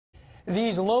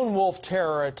These lone wolf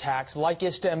terror attacks, like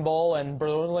Istanbul and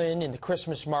Berlin in the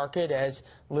Christmas market, as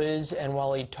Liz and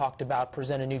Waleed talked about,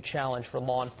 present a new challenge for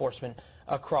law enforcement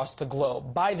across the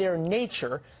globe. By their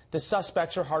nature, the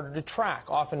suspects are harder to track,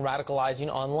 often radicalizing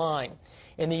online.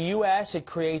 In the U.S., it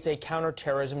creates a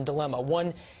counterterrorism dilemma,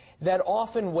 one that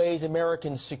often weighs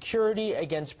American security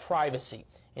against privacy,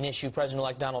 an issue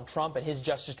President-elect Donald Trump and his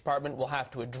Justice Department will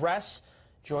have to address.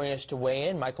 Joining us to weigh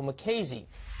in, Michael Mukasey,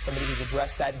 somebody who's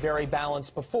addressed that very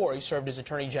balance before. He served as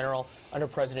Attorney General under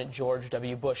President George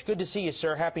W. Bush. Good to see you,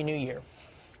 sir. Happy New Year.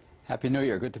 Happy New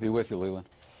Year. Good to be with you, Leland.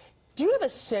 Do you have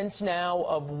a sense now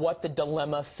of what the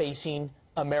dilemma facing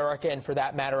America, and for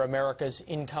that matter, America's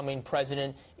incoming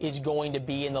president, is going to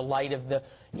be in the light of the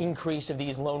increase of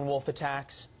these lone wolf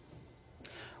attacks?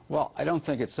 Well, I don't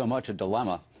think it's so much a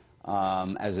dilemma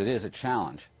as it is a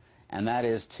challenge, and that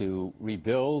is to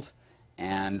rebuild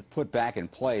and put back in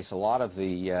place a lot of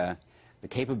the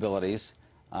capabilities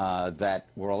that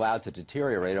were allowed to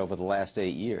deteriorate over the last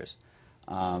 8 years.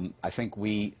 I think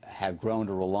we have grown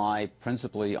to rely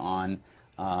principally on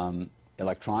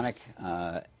electronic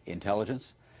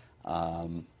intelligence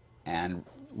and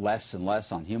less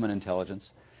on human intelligence,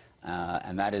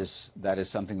 and that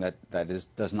is something that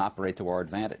doesn't operate to our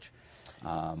advantage.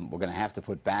 We're going to have to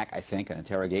put back, I think, an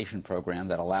interrogation program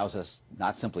that allows us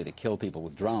not simply to kill people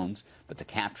with drones, but to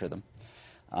capture them.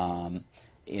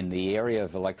 In the area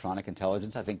of electronic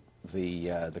intelligence, I think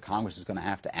the Congress is going to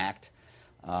have to act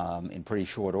in pretty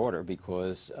short order,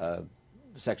 because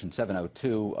Section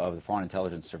 702 of the Foreign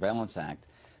Intelligence Surveillance Act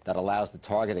that allows the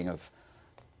targeting of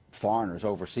foreigners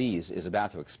overseas is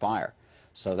about to expire.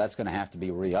 So that's going to have to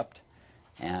be re-upped.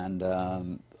 And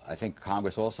I think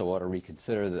Congress also ought to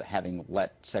reconsider having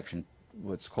let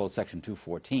what's called Section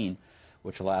 214,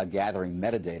 which allowed gathering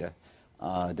metadata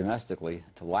domestically,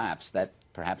 to lapse. That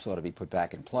perhaps ought to be put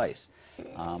back in place.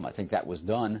 I think that was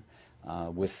done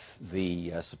with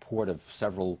the support of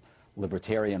several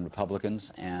libertarian Republicans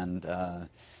and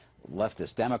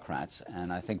leftist Democrats,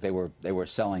 and I think they were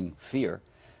selling fear,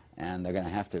 and they're going to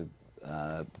have to.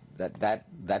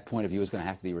 That point of view is going to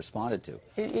have to be responded to.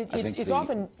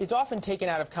 It's often taken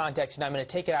out of context, and I'm going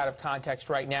to take it out of context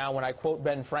right now when I quote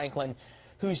Ben Franklin,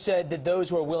 who said that those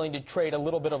who are willing to trade a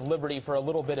little bit of liberty for a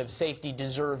little bit of safety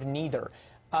deserve neither.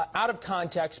 Out of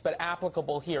context, but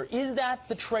applicable here. Is that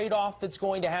the trade-off that's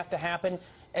going to have to happen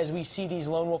as we see these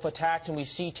lone wolf attacks and we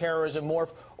see terrorism morph,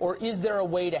 or is there a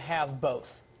way to have both?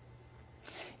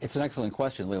 It's an excellent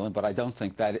question, Leland, but I don't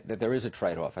think that there is a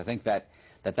trade-off. I think that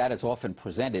is often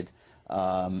presented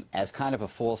as kind of a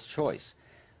false choice.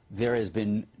 There has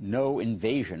been no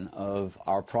invasion of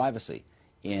our privacy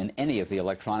in any of the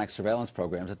electronic surveillance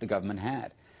programs that the government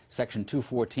had. Section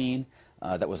 214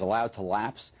 that was allowed to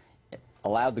lapse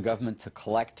allowed the government to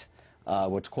collect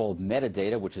what's called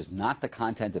metadata, which is not the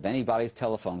content of anybody's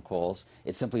telephone calls.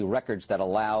 It's simply records that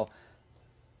allow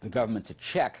the government to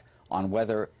check on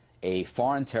whether a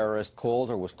foreign terrorist called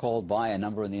or was called by a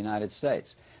number in the United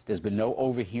States. There's been no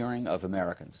overhearing of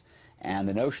Americans. And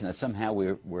the notion that somehow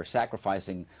we're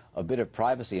sacrificing a bit of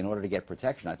privacy in order to get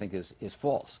protection, I think, is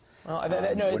false. Well,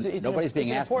 nobody's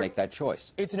being asked to make that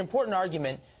choice. It's an important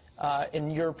argument,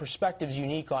 and your perspective's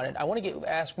unique on it. I want to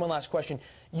ask one last question.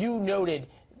 You noted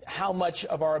how much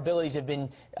of our abilities have been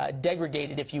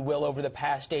degraded, if you will, over the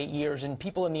past 8 years. And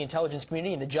people in the intelligence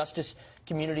community and the justice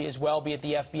community as well, be it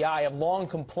the FBI, have long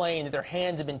complained that their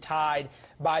hands have been tied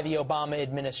by the Obama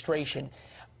administration.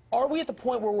 Are we at the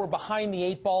point where we're behind the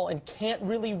 8 ball and can't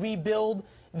really rebuild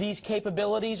these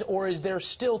capabilities, or is there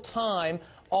still time,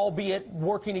 albeit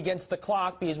working against the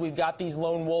clock because we've got these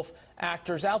lone wolf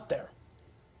actors out there?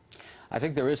 I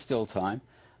think there is still time.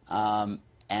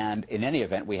 And in any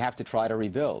event, we have to try to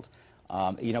rebuild.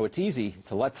 You know, it's easy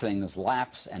to let things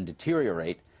lapse and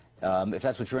deteriorate if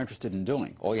that's what you're interested in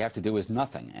doing. All you have to do is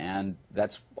nothing. And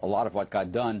that's a lot of what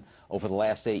got done over the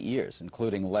last 8 years,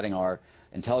 including letting our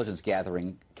intelligence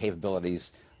gathering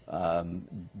capabilities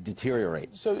deteriorate.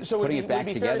 So putting it back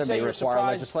together may require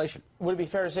legislation. Would it be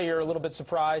fair to say you're a little bit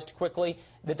surprised, quickly,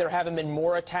 that there haven't been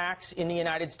more attacks in the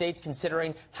United States,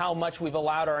 considering how much we've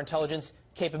allowed our intelligence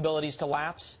capabilities to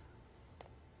lapse?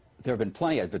 There have been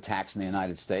plenty of attacks in the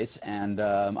United States, and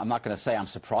I'm not going to say I'm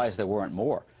surprised there weren't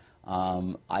more.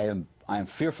 I am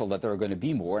fearful that there are going to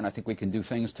be more, and I think we can do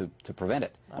things to prevent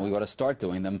it. And we ought to start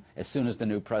doing them as soon as the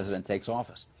new president takes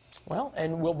office. Well,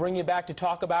 and we'll bring you back to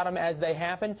talk about them as they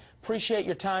happen. Appreciate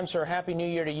your time, sir. Happy New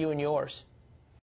Year to you and yours.